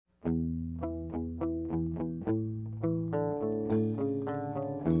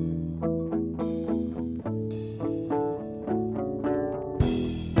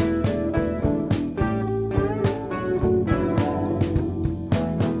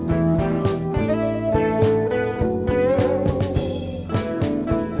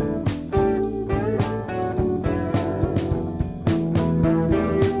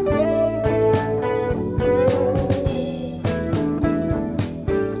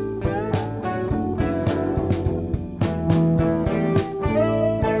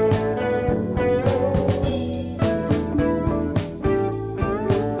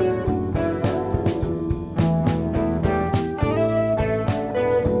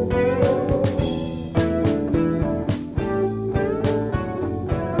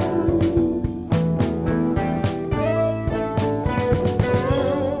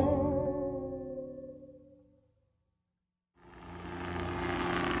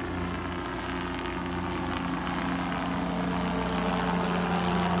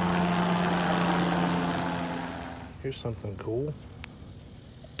Here's something cool.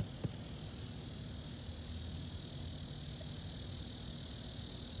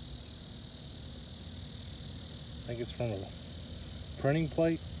 I think it's from a printing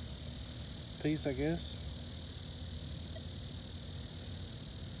plate piece, I guess.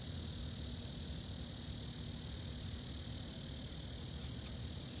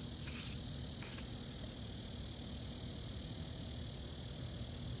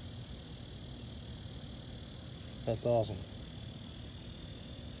 That's awesome.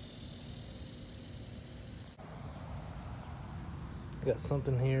 I got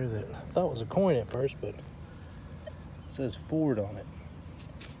something here that I thought was a coin at first, but it says Ford on it.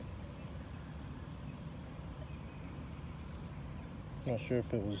 Not sure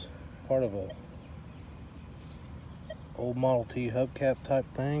if it was part of a old Model T hubcap type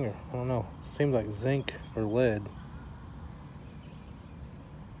thing, or I don't know. Seems like zinc or lead.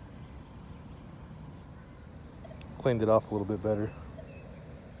 Cleaned it off a little bit better.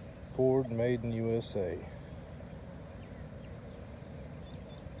 Ford, made in USA.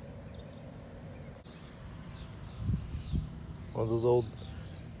 One of those old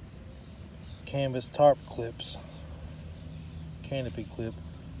canvas tarp clips. Canopy clip.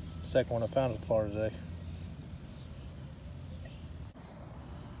 Second one I found so far today.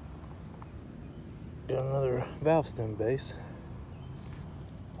 Got another valve stem base.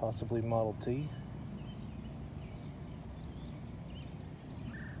 Possibly Model T.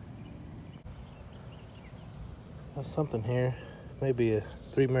 Got something here. Maybe a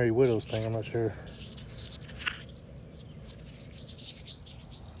Three Merry Widows thing, I'm not sure.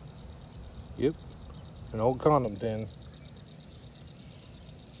 Yep, an old condom tin.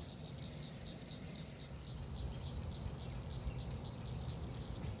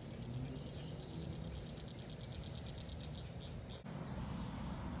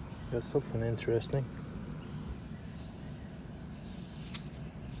 Got something interesting.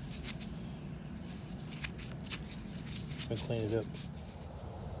 Let me clean it up.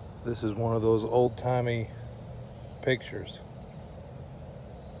 This is one of those old-timey pictures.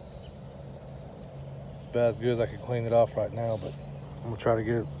 It's about as good as I could clean it off right now, but I'm gonna try to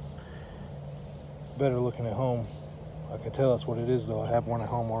get it better looking at home. I can tell that's what it is though. I have one at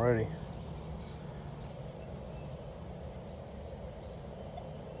home already.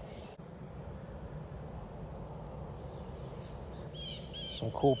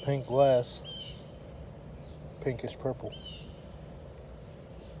 Some cool pink glass. Pinkish purple.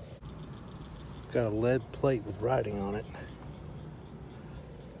 Got a lead plate with writing on it.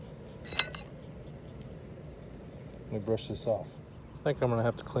 Let me brush this off. I think I'm gonna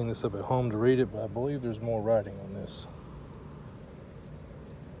have to clean this up at home to read it, but I believe there's more writing on this.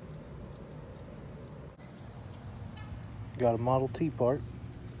 Got a Model T part.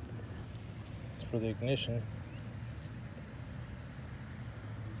 It's for the ignition.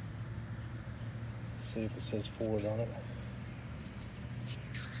 Let's see if it says Ford on it.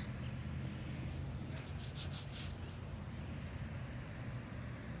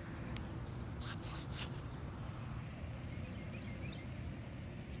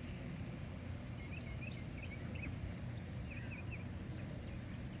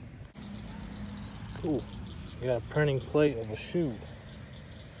 Cool. You got a printing plate of a shoe.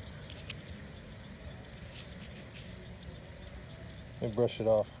 Let me brush it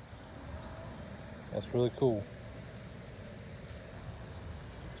off. That's really cool.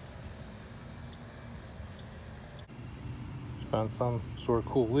 Found some sort of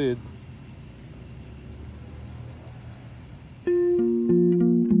cool lid.